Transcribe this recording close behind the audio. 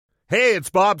Hey, it's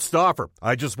Bob Stauffer.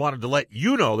 I just wanted to let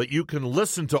you know that you can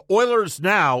listen to Oilers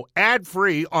Now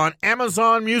ad-free on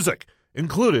Amazon Music,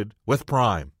 included with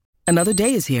Prime. Another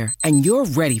day is here, and you're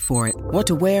ready for it. What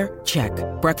to wear? Check.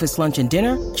 Breakfast, lunch, and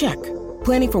dinner? Check.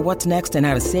 Planning for what's next and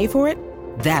how to save for it?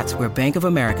 That's where Bank of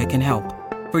America can help.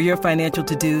 For your financial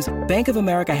to-dos, Bank of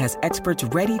America has experts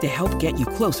ready to help get you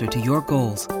closer to your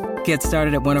goals. Get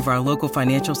started at one of our local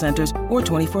financial centers or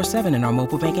 24/7 in our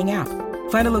mobile banking app.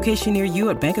 Find a location near you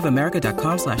at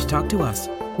bankofamerica.com/talktous.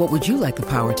 What would you like the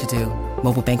power to do?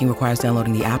 Mobile banking requires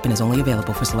downloading the app and is only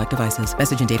available for select devices.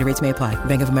 Message and data rates may apply.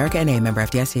 Bank of America N.A., member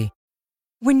FDIC.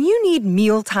 When you need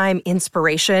mealtime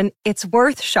inspiration, it's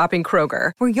worth shopping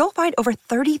Kroger, where you'll find over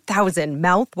 30,000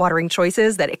 mouth-watering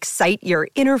choices that excite your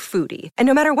inner foodie. And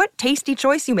no matter what tasty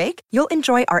choice you make, you'll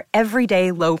enjoy our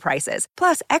everyday low prices,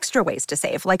 plus extra ways to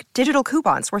save, like digital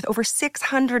coupons worth over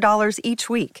 $600 each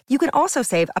week. You can also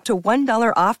save up to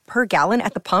 $1 off per gallon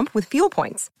at the pump with fuel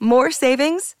points. More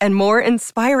savings and more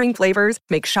inspiring flavors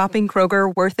make shopping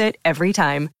Kroger worth it every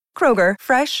time. Kroger,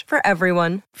 fresh for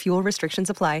everyone. Fuel restrictions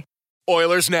apply.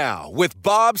 Oilers Now with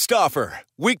Bob Stauffer.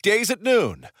 Weekdays at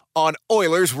noon on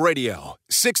Oilers Radio,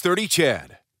 630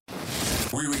 CHED.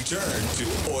 We return to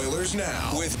Oilers Now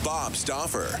with Bob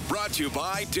Stauffer. Brought to you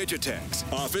by Digitex.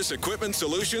 Office Equipment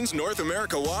Solutions North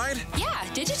America wide? Yeah,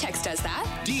 Digitex does that.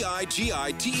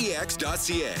 digitex.ca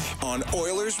on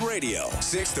Oilers Radio,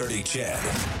 630 CHED.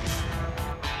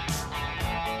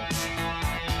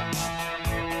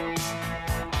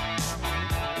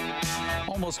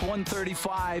 Almost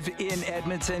 1:35 in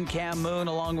Edmonton. Cam Moon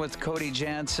along with Cody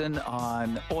Jansen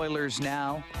on Oilers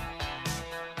Now.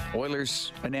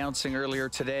 Oilers announcing earlier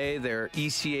today their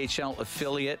ECHL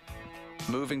affiliate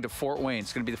moving to Fort Wayne.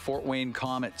 It's going to be the Fort Wayne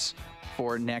Comets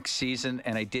for next season.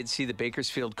 And I did see the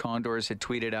Bakersfield Condors had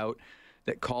tweeted out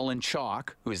that Colin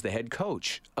Chalk, who is the head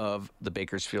coach of the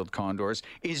Bakersfield Condors,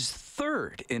 is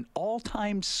third in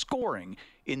all-time scoring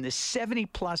in the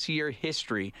 70-plus year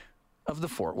history of the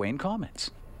Fort Wayne Comets.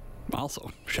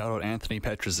 Also, shout out Anthony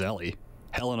Petruzzelli,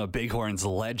 Helena Bighorn's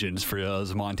legends for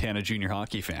those Montana junior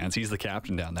hockey fans. He's the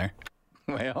captain down there.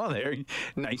 Well, there,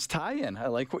 nice tie-in. I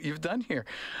like what you've done here.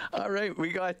 All right, we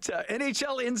got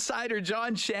NHL insider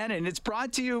John Shannon. It's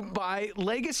brought to you by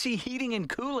Legacy Heating and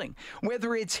Cooling.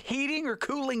 Whether it's heating or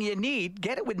cooling you need,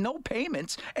 get it with no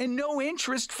payments and no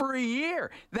interest for a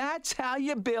year. That's how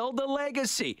you build a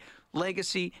legacy.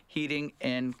 Legacy Heating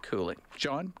and Cooling.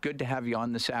 John, good to have you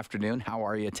on this afternoon. How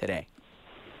are you today?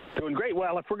 Doing great.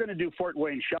 Well, if we're going to do Fort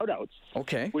Wayne shout-outs,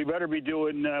 okay, we better be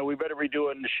doing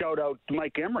the shout-out to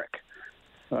Mike Emmerich,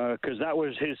 because that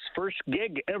was his first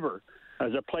gig ever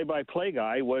as a play-by-play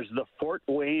guy, was the Fort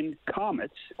Wayne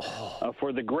Comets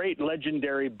for the great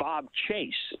legendary Bob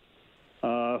Chase,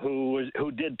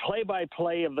 who did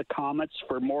play-by-play of the Comets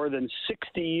for more than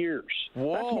 60 years.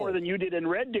 Whoa. That's more than you did in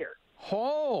Red Deer.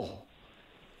 Oh,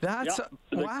 that's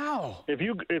wow! If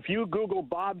you Google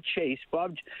Bob Chase,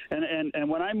 and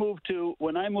when I moved to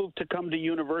come to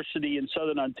university in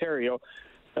Southern Ontario,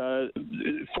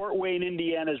 Fort Wayne,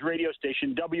 Indiana's radio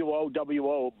station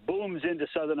WOWO booms into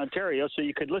Southern Ontario, so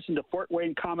you could listen to Fort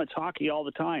Wayne Comets hockey all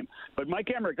the time. But Mike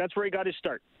Emmerich, that's where he got his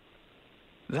start.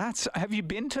 Have you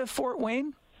been to Fort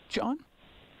Wayne, John?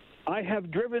 I have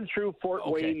driven through Fort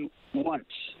Wayne once.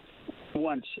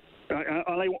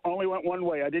 I only went one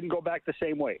way. I didn't go back the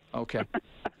same way. Okay.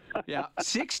 Yeah,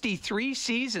 63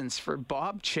 seasons for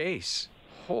Bob Chase.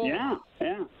 Oh. Yeah.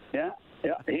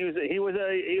 He was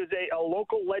a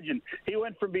local legend. He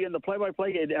went from being the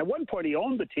play-by-play. At one point, he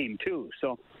owned the team too.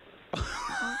 So.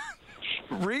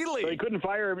 Really? So he couldn't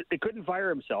fire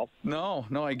himself. No,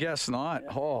 I guess not.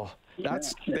 Yeah. Oh,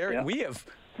 that's there. Yeah.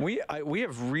 We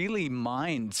have really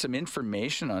mined some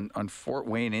information on Fort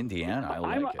Wayne, Indiana.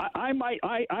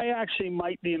 I actually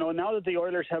might, now that the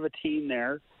Oilers have a team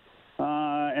there,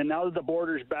 and now that the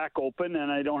border's back open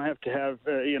and I don't have to have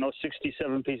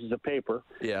 67 pieces of paper.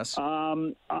 Yes.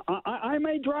 I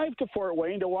may drive to Fort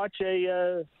Wayne to watch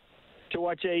a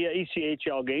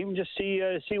ECHL game, just see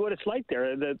what it's like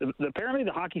there. Apparently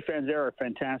the hockey fans there are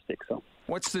fantastic. So.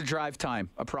 What's the drive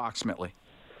time approximately?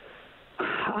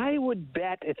 I would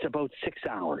bet it's about 6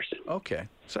 hours. Okay,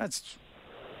 so that's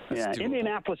doable.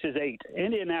 Indianapolis is 8.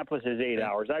 Indianapolis is 8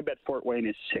 hours. I bet Fort Wayne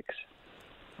is 6.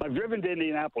 I've driven to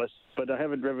Indianapolis, but I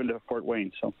haven't driven to Fort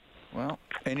Wayne. So, well,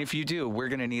 and if you do, we're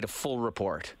going to need a full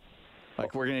report.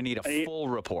 We're going to need a full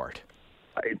report.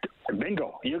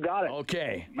 Bingo, you got it.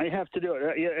 Okay, may have to do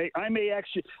it. I may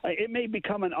actually. It may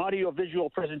become an audio-visual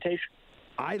presentation.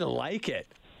 I like it.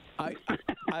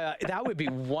 That would be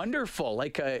wonderful.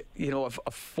 Like a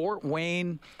Fort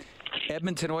Wayne,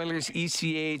 Edmonton Oilers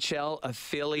ECHL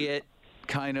affiliate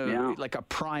kind of like a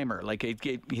primer. Like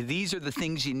these are the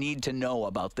things you need to know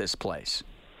about this place.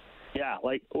 Yeah,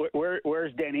 like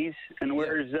where's Denny's and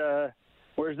where's the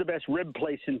best rib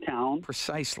place in town?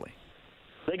 Precisely.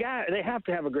 They have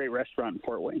to have a great restaurant in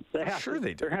Fort Wayne. They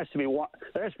do. There has to be one.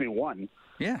 There has to be one.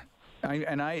 Yeah,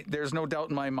 there's no doubt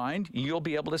in my mind you'll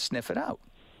be able to sniff it out.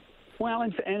 Well,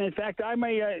 and in fact,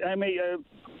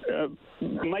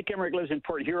 Mike Emmerich lives in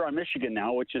Port Huron, Michigan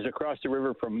now, which is across the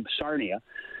river from Sarnia.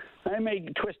 I may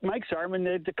twist Mike's arm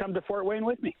and to come to Fort Wayne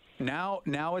with me. Now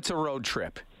it's a road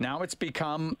trip. Now it's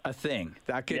become a thing.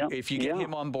 That could, if you get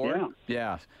him on board.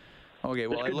 Yeah. Okay.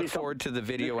 Well, I look forward to the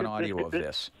video and audio of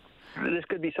this. This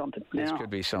could be something. This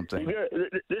could be something.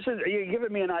 You're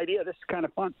giving me an idea. This is kind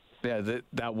of fun. Yeah,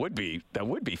 that would be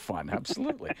fun.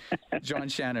 Absolutely. John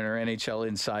Shannon, our NHL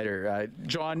insider.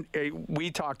 John,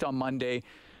 we talked on Monday.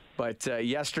 But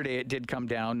yesterday it did come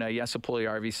down. Jesse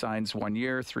Puljujärvi signs 1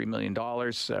 year, $3 million.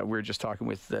 We were just talking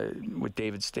with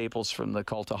David Staples from the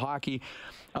Cult of Hockey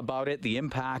about it, the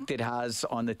impact it has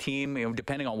on the team.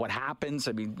 Depending on what happens.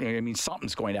 I mean,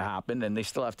 something's going to happen, and they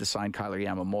still have to sign Kailer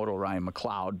Yamamoto, Ryan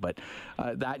McLeod. But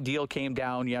that deal came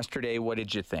down yesterday. What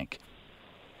did you think?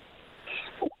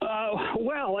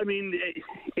 Well, I mean,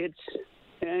 it's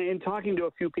in talking to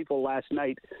a few people last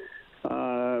night.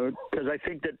 Because I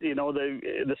think that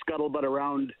the scuttlebutt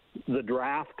around the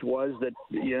draft was that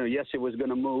yes, it was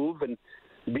going to move and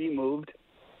be moved,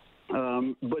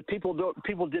 but people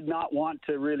did not want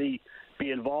to really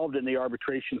be involved in the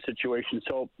arbitration situation.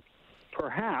 So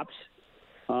perhaps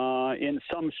in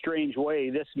some strange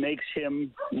way, this makes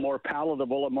him more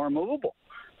palatable and more movable.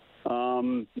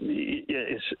 In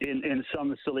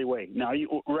some silly way. Now,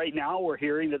 right now, we're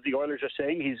hearing that the Oilers are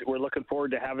saying we're looking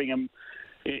forward to having him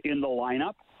in the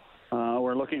lineup.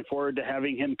 We're looking forward to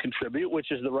having him contribute,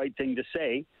 which is the right thing to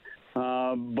say.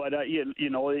 But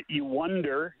you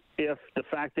wonder if the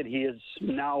fact that he is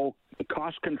now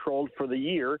cost controlled for the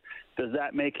year, does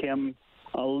that make him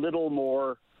a little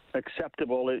more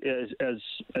acceptable as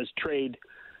trade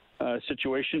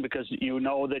situation, because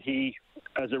that he,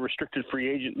 as a restricted free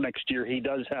agent next year, he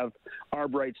does have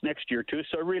arb rights next year too.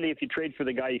 So really, if you trade for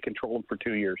the guy, you control him for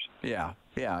 2 years. Yeah.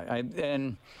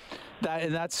 And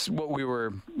that's what we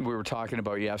were talking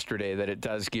about yesterday, that it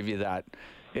does give you that,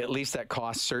 at least that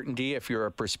cost certainty if you're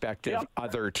a prospective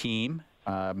other team.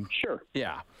 Sure.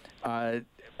 Yeah. And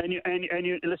you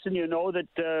listen. That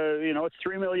it's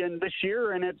 $3 million this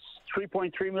year, and it's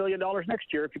 $3.3 million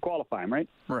next year if you qualify him, right?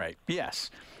 Right.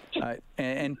 Yes.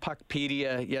 And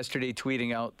Puckpedia yesterday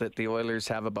tweeting out that the Oilers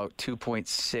have about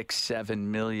 $2.67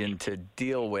 million to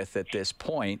deal with at this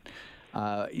point.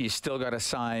 You still got to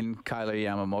sign Kailer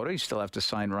Yamamoto. You still have to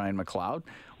sign Ryan McLeod.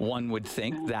 One would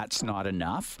think that's not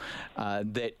enough.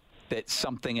 That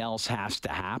something else has to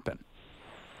happen.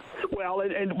 Well,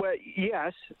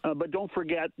 yes, but don't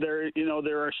forget there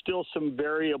are still some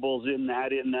variables in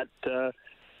that.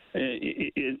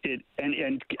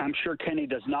 And I'm sure Kenny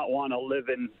does not want to live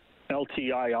in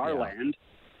LTIR land.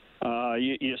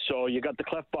 So you got the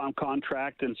Clefbaum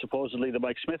contract and supposedly the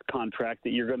Mike Smith contract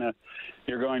that you're going to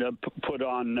put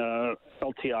on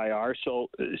LTIR. So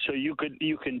you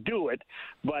can do it,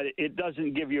 but it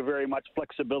doesn't give you very much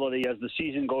flexibility as the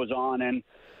season goes on and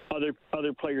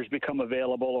other players become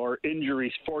available or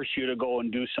injuries force you to go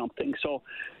and do something. So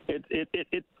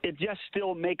it just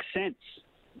still makes sense.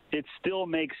 It still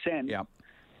makes sense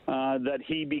that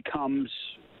he becomes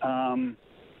an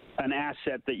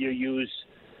asset that you use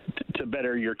to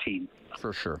better your team.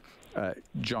 For sure.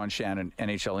 John Shannon,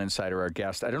 NHL insider, our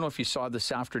guest. I don't know if you saw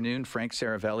this afternoon, Frank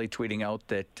Saravelli tweeting out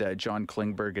that John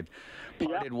Klingberg had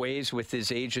parted ways with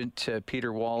his agent,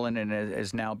 Peter Wallen, and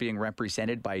is now being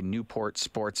represented by Newport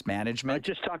Sports Management. I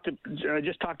just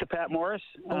talked to Pat Morris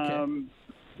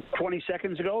 20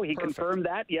 seconds ago. He confirmed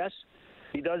that, yes.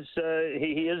 He does.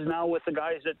 He is now with the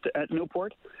guys at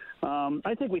Newport.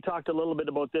 I think we talked a little bit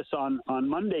about this on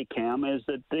Monday, Cam, is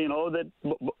that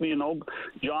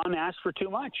John asked for too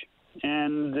much,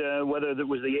 and whether it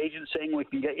was the agent saying we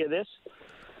can get you this,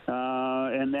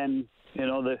 and then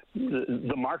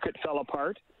the market fell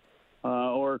apart,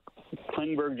 or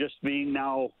Klingberg just being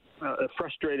now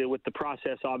frustrated with the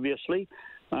process, obviously,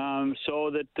 so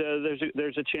that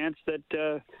there's a chance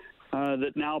that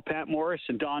now Pat Morris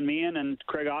and Don Meehan and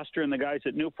Craig Oster and the guys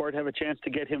at Newport have a chance to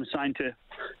get him signed to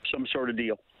some sort of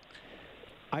deal.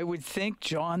 I would think,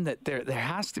 John, that there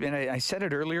has to be, and I said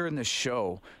it earlier in the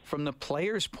show, from the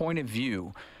player's point of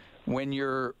view, when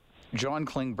you're John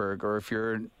Klingberg or if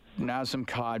you're Nazem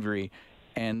Kadri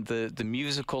and the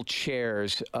musical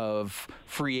chairs of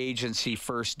free agency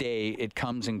first day, it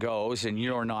comes and goes and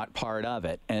you're not part of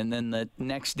it. And then the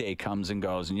next day comes and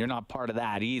goes and you're not part of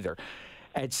that either.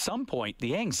 at some point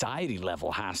the anxiety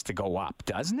level has to go up,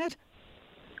 doesn't it?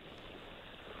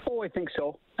 Oh, I think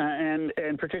so. And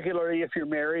particularly if you're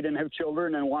married and have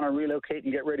children and want to relocate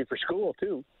and get ready for school,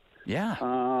 too. Yeah.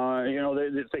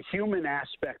 There's the human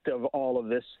aspect of all of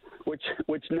this, which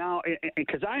now,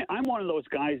 because I'm one of those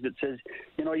guys that says,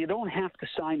 you don't have to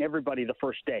sign everybody the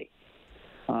first day.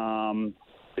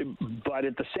 But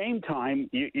at the same time,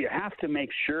 you have to make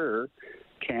sure,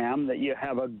 Cam, that you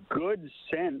have a good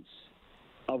sense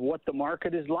of what the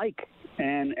market is like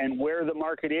and where the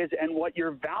market is and what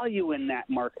your value in that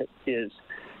market is.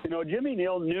 Jimmy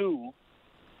Nill knew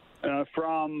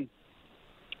from,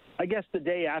 I guess, the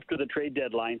day after the trade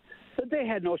deadline that they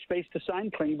had no space to sign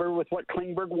Klingberg with what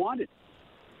Klingberg wanted.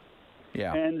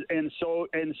 Yeah. And so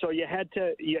you had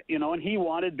to, and he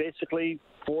wanted basically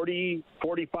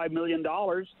 $45 million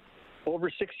over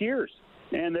 6 years.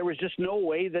 And there was just no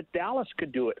way that Dallas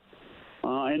could do it.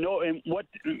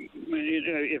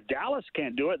 If Dallas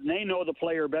can't do it, and they know the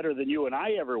player better than you and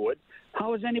I ever would,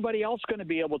 how is anybody else going to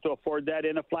be able to afford that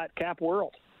in a flat cap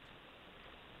world?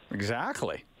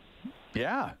 Exactly.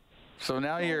 Yeah. So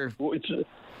now you're. So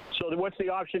what's the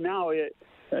option now?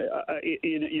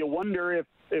 You wonder if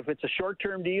it's a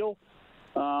short-term deal.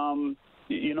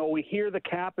 We hear the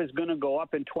cap is going to go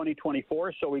up in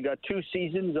 2024, so we got 2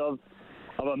 seasons of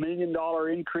 $1 million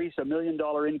increase, $1 million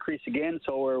increase again.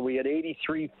 So are we at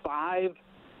 83.5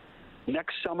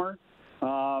 next summer?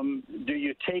 Do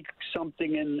you take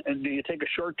something and do you take a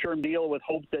short-term deal with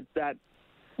hope that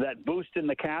boost in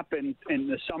the cap in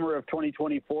the summer of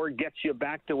 2024 gets you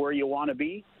back to where you want to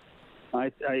be?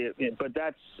 But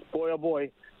that's, boy, oh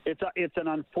boy, it's an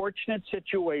unfortunate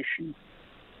situation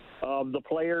of the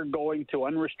player going to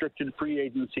unrestricted free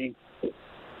agency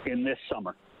in this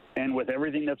summer. And with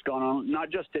everything that's gone on, not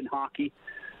just in hockey,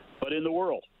 but in the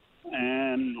world.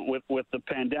 And with the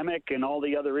pandemic and all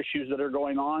the other issues that are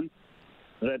going on,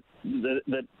 that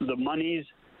the monies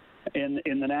in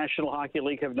the National Hockey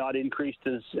League have not increased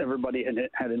as everybody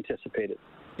had anticipated.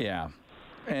 Yeah.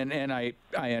 And I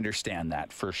understand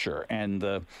that for sure. And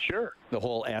the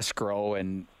whole escrow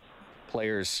and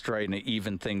players trying to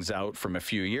even things out from a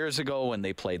few years ago when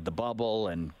they played the bubble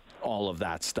and all of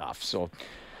that stuff. So,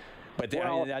 but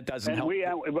that doesn't help.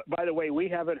 By the way, we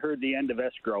haven't heard the end of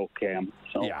escrow, Cam.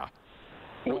 So yeah.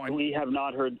 We have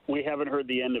not heard. We haven't heard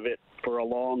the end of it for a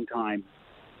long time.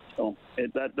 So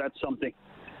that's something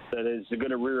that is going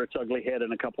to rear its ugly head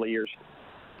in a couple of years.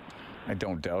 I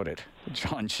don't doubt it.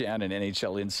 John Shannon,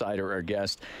 NHL Insider, our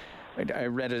guest. I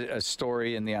read a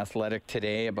story in The Athletic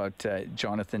today about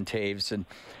Jonathan Toews and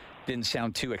didn't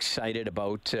sound too excited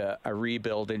about a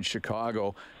rebuild in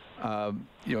Chicago.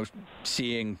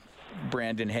 Seeing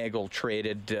Brandon Hagel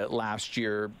traded last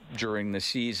year during the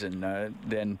season.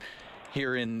 Then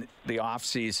here in the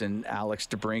offseason, Alex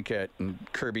DeBrincat and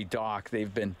Kirby Dach,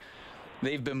 they've been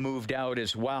moved out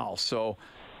as well. So,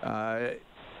 what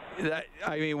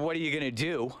are you going to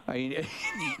do? I mean,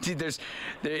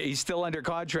 he's still under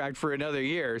contract for another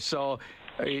year. So,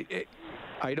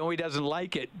 I know he doesn't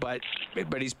like it, but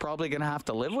he's probably going to have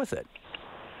to live with it.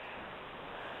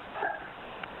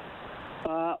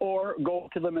 Or go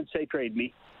to them and say, trade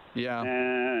me. Yeah.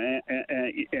 And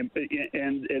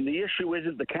the issue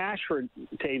isn't the cash for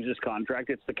Toews' contract;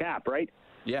 it's the cap, right?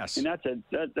 Yes. And that's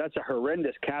a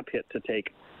horrendous cap hit to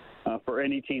take for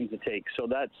any team to take. So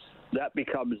that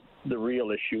becomes the real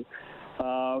issue.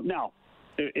 Now,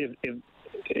 if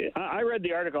I read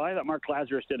the article, I thought Mark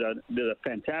Lazarus did a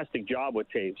fantastic job with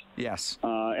Toews. Yes.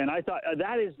 And I thought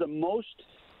that is the most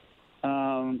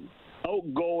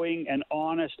outgoing and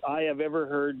honest I have ever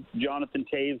heard Jonathan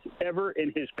Toews ever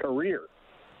in his career.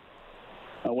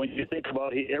 When you think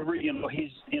about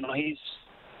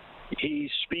he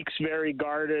speaks very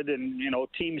guarded and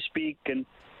team speak,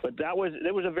 but there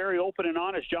was a very open and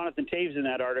honest Jonathan Toews in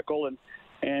that article,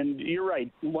 and you're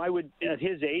right. Why would, at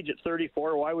his age, at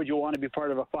 34, why would you want to be part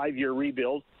of a 5-year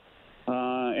rebuild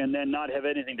and then not have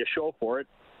anything to show for it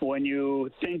when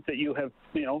you think that you have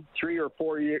 3 or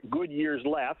 4 good years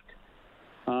left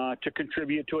to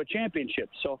contribute to a championship?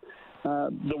 So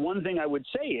the one thing I would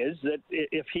say is that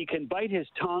if he can bite his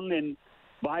tongue and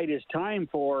bide his time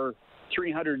for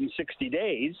 360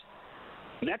 days,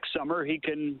 next summer he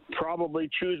can probably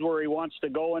choose where he wants to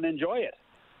go and enjoy it.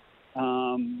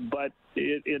 But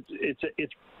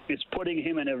it's putting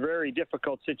him in a very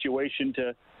difficult situation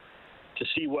to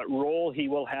see what role he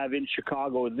will have in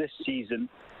Chicago this season,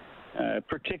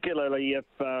 particularly if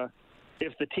the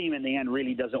team in the end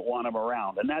really doesn't want him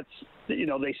around. And that's,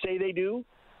 they say they do,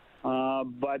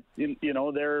 but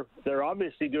they're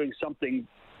obviously doing something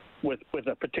with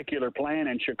a particular plan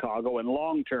in Chicago. And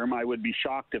long term, I would be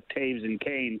shocked if Toews and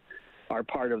Kane are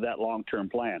part of that long-term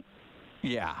plan.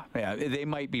 Yeah, they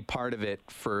might be part of it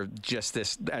for just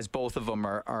this, as both of them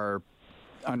are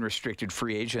unrestricted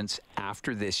free agents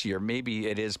after this year. Maybe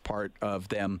it is part of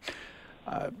them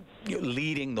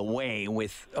leading the way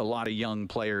with a lot of young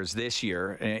players this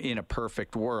year in a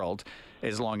perfect world,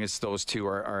 as long as those two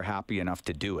are happy enough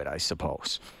to do it, I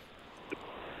suppose.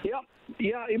 Yeah.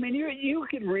 I mean, you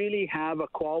could really have a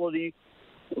quality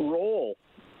role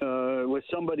with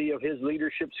somebody of his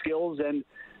leadership skills and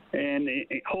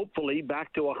hopefully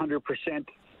back to 100%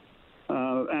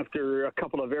 after a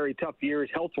couple of very tough years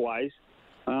health-wise.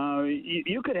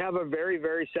 You could have a very,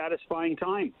 very satisfying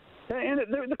time. And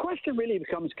the question really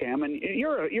becomes, Cam, and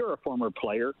you're a former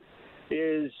player,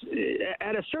 is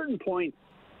at a certain point,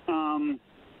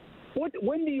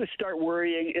 when do you start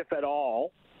worrying, if at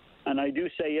all, and I do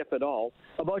say if at all,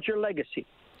 about your legacy?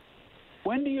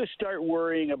 When do you start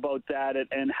worrying about that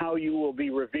and how you will be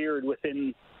revered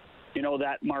within,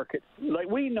 that market? Like,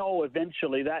 we know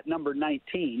eventually that number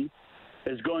 19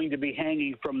 is going to be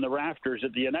hanging from the rafters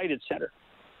at the United Center.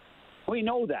 We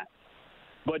know that.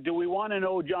 But do we want to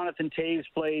know Jonathan Toews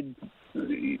played,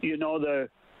 the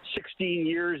 16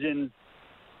 years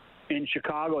in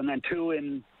Chicago and then 2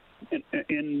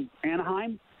 in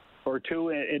Anaheim, or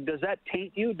 2? Does that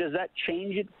taint you? Does that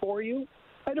change it for you?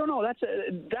 I don't know. That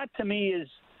to me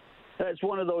that's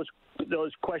one of those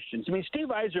questions. I mean, Steve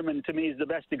Yzerman to me is the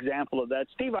best example of that.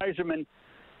 Steve Yzerman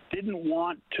didn't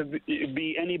want to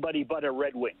be anybody but a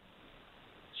Red Wing.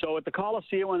 So at the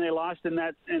Coliseum, when they lost in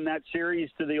that series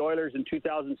to the Oilers in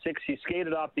 2006, he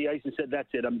skated off the ice and said, "That's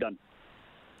it, I'm done.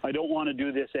 I don't want to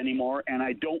do this anymore, and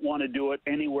I don't want to do it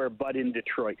anywhere but in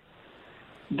Detroit."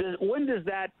 When does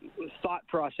that thought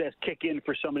process kick in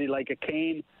for somebody like a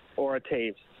Kane or a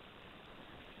Toews?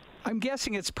 I'm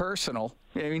guessing it's personal.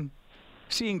 I mean,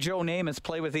 seeing Joe Namath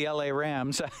play with the LA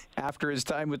Rams after his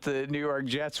time with the New York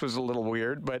Jets was a little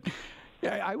weird, but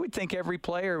I would think every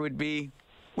player would be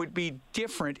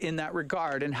different in that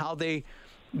regard and how they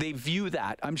view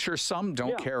that. I'm sure some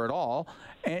don't care at all,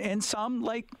 and some,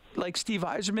 like Steve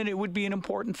Yzerman, it would be an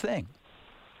important thing.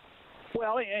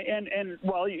 Well, and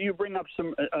you bring up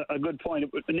a good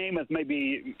point. Namath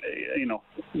maybe,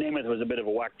 Namath was a bit of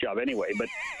a whack job anyway,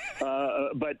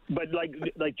 but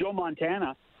like Joe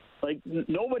Montana, like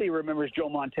nobody remembers Joe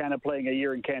Montana playing a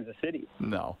year in Kansas City.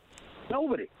 No,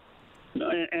 nobody.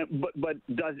 But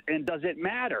does it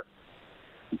matter?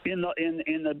 In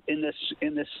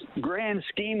this grand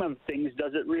scheme of things,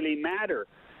 does it really matter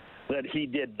that he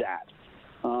did that?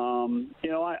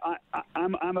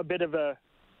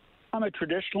 I'm a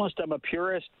traditionalist. I'm a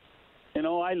purist.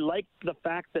 I like the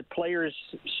fact that players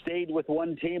stayed with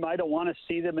one team. I don't want to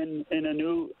see them in a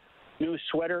new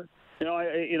sweater.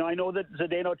 I know that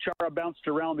Zdeno Chara bounced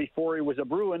around before he was a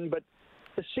Bruin, but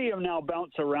to see him now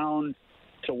bounce around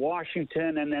to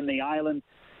Washington and then the Island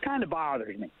kind of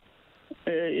bothers me.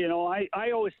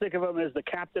 I always think of him as the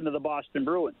captain of the Boston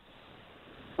Bruins.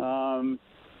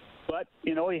 But,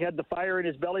 he had the fire in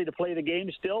his belly to play the game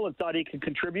still and thought he could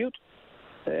contribute.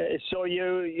 So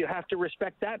you have to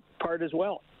respect that part as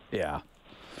well. Yeah.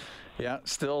 Yeah,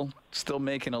 still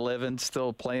making a living,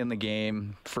 still playing the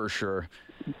game for sure.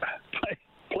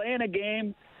 Playing a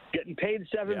game, getting paid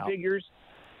seven figures.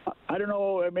 I don't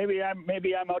know. Maybe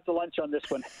I'm out to lunch on this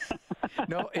one.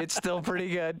 No, it's still pretty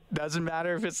good. Doesn't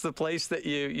matter if it's the place that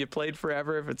you played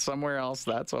forever. If it's somewhere else,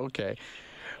 that's okay.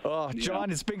 Oh,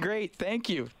 John, it's been great. Thank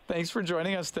you. Thanks for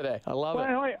joining us today. I love it.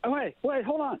 Wait,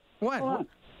 hold on. What? Hold on.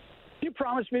 You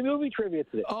promised me movie trivia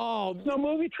today. Oh. No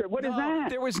movie trivia. What is that?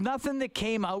 There was nothing that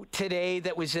came out today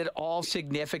that was at all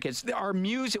significance. Our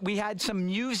music, we had some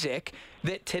music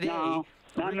that today... No.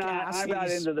 I'm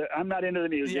not into the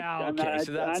music. Yeah, okay,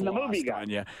 so that's I'm the movie guy.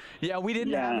 Yeah, we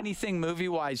didn't have anything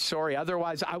movie-wise. Sorry.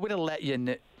 Otherwise, I would have let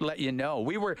you know.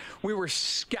 We were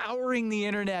scouring the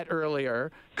internet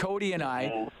earlier, Cody and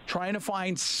I, trying to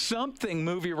find something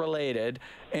movie-related,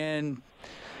 and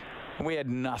we had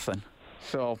nothing.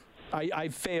 So I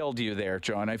failed you there,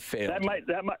 John. I failed.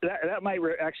 That might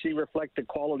actually reflect the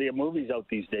quality of movies out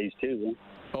these days too.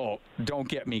 Huh? Oh, don't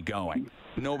get me going.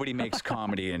 Nobody makes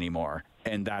comedy anymore,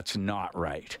 and that's not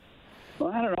right.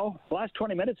 Well, I don't know. The last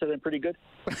 20 minutes have been pretty good.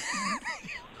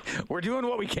 We're doing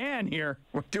what we can here.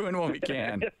 We're doing what we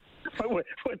can.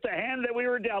 With the hand that we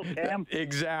were dealt, Cam.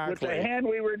 Exactly. With the hand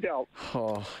we were dealt.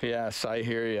 Oh, yes, I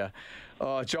hear you.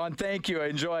 Oh, John, thank you. I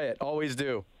enjoy it. Always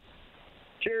do.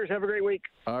 Cheers. Have a great week.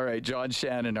 All right. John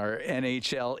Shannon, our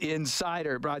NHL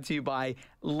insider, brought to you by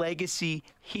Legacy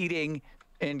Heating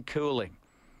and Cooling.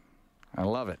 I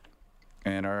love it.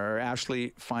 And our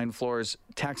Ashley Fine Floors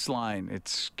text line,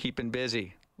 it's keeping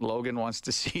busy. Logan wants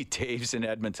to see Taves in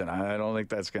Edmonton. I don't think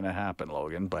that's going to happen,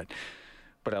 Logan, but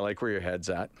I like where your head's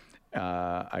at.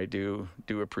 I do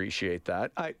appreciate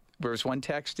that. There was one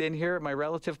text in here. My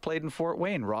relative played in Fort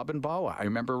Wayne, Robin Bawa. I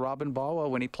remember Robin Bawa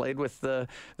when he played with the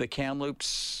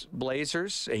Kamloops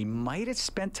Blazers. He might have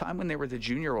spent time when they were the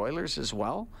Junior Oilers as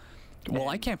well. Well,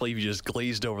 I can't believe you just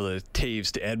glazed over the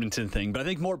Taves to Edmonton thing, but I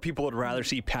think more people would rather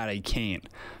see Patty Kane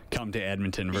come to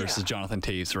Edmonton versus Jonathan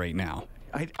Taves right now.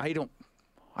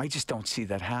 I just don't see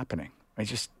that happening.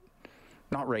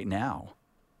 Not right now.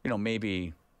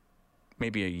 Maybe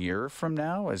a year from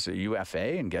now as a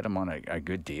UFA and get him on a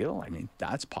good deal. I mean,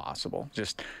 that's possible.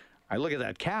 I look at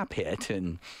that cap hit,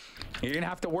 and you're going to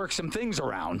have to work some things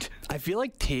around. I feel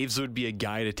like Taves would be a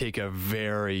guy to take a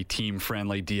very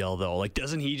team-friendly deal, though. Like,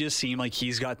 doesn't he just seem like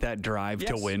he's got that drive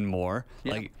to win more?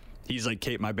 Yeah. Like, he's like,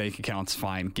 Kate, my bank account's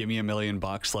fine. Give me $1 million.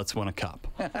 Let's win a cup.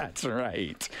 That's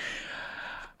right.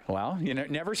 Well,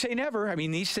 never say never. I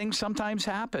mean, these things sometimes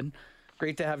happen.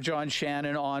 Great to have John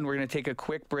Shannon on. We're going to take a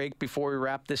quick break before we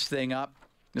wrap this thing up.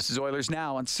 This is Oilers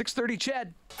Now on 630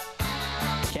 CHED.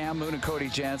 Cam Moon and Cody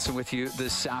Jansen with you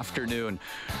this afternoon.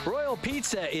 Royal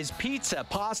Pizza is pizza,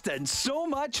 pasta, and so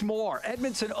much more.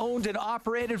 Edmonton owned and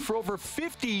operated for over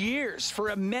 50 years. For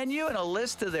a menu and a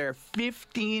list of their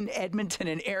 15 Edmonton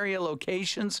and area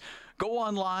locations, go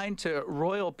online to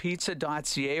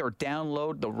royalpizza.ca or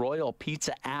download the Royal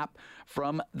Pizza app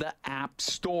from the App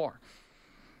Store.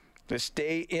 This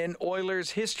day in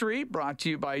Oilers history brought to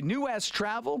you by New West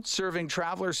Travel, serving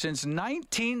travelers since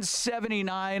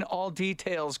 1979. All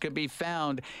details can be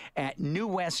found at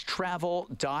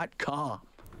newwesttravel.com.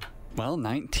 Well,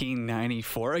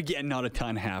 1994. Again, not a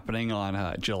ton happening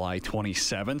on July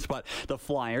 27th, but the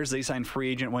Flyers, they signed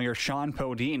free agent winger Sean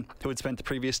Podine, who had spent the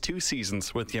previous 2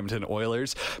 seasons with the Edmonton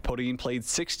Oilers. Podine played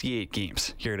 68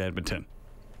 games here at Edmonton.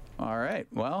 All right.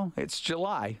 Well, it's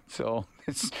July, so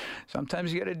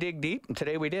sometimes you got to dig deep, and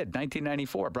today we did.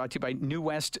 1994, brought to you by New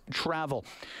West Travel.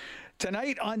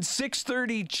 Tonight on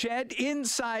 630 CHED,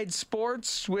 Inside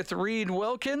Sports with Reed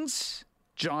Wilkins.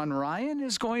 John Ryan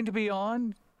is going to be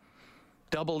on.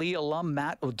 Double E alum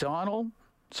Matt O'Donnell.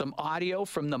 Some audio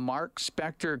from the Mark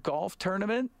Spector Golf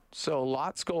Tournament. So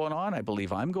lots going on. I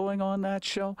believe I'm going on that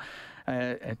show.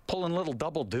 Pulling a little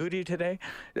double duty today.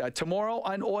 Tomorrow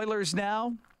on Oilers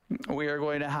Now, we are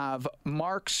going to have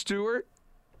Mark Stewart,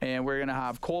 and we're going to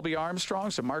have Colby Armstrong.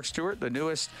 So Mark Stewart, the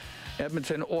newest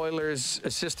Edmonton Oilers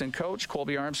assistant coach.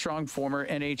 Colby Armstrong, former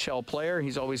NHL player.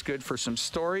 He's always good for some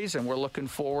stories, and we're looking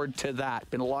forward to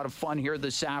that. Been a lot of fun here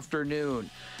this afternoon.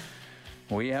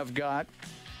 We have got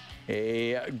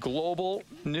a global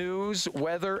news,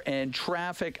 weather, and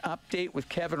traffic update with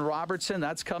Kevin Robertson.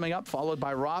 That's coming up, followed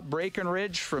by Rob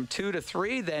Breckenridge from 2 to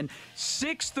 3. Then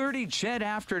 6:30 CHED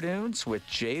Afternoons with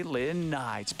Jalen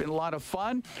Nye. It's been a lot of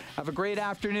fun. Have a great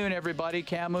afternoon, everybody.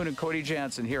 Cam Moon and Cody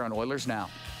Jansen here on Oilers Now.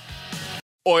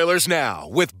 Oilers Now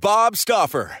with Bob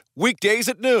Stauffer. Weekdays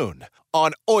at noon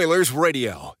on Oilers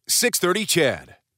Radio, 630 CHED.